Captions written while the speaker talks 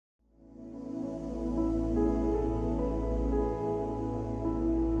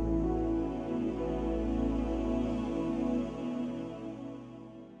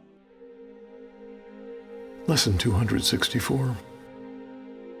Lesson 264.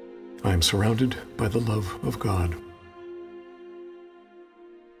 I am surrounded by the love of God.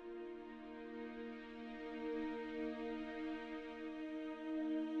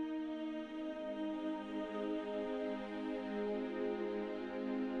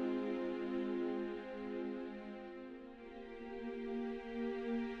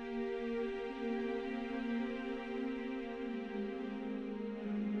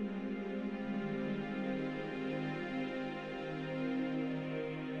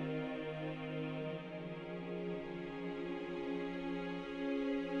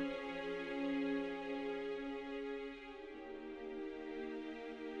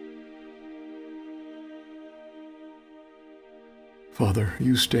 Father,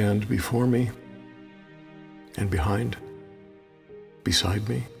 you stand before me and behind, beside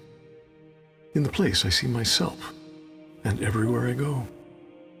me, in the place I see myself and everywhere I go.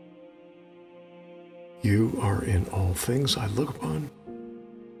 You are in all things I look upon,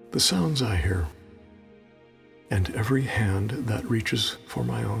 the sounds I hear, and every hand that reaches for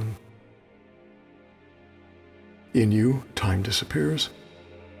my own. In you, time disappears,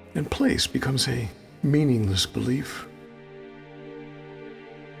 and place becomes a meaningless belief.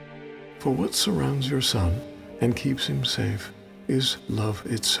 For what surrounds your Son and keeps him safe is love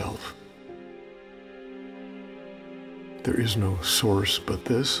itself. There is no source but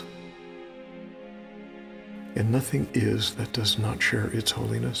this, and nothing is that does not share its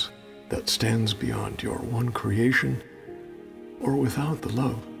holiness, that stands beyond your one creation, or without the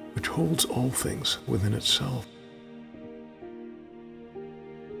love which holds all things within itself.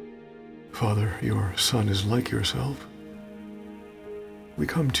 Father, your Son is like yourself. We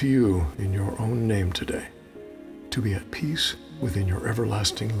come to you in your own name today, to be at peace within your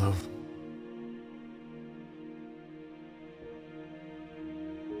everlasting love.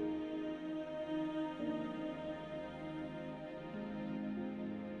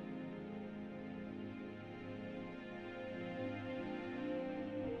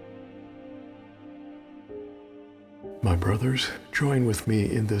 My brothers, join with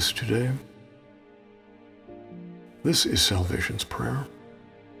me in this today. This is salvation's prayer.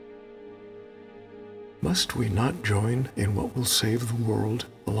 Must we not join in what will save the world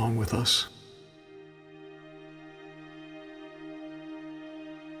along with us?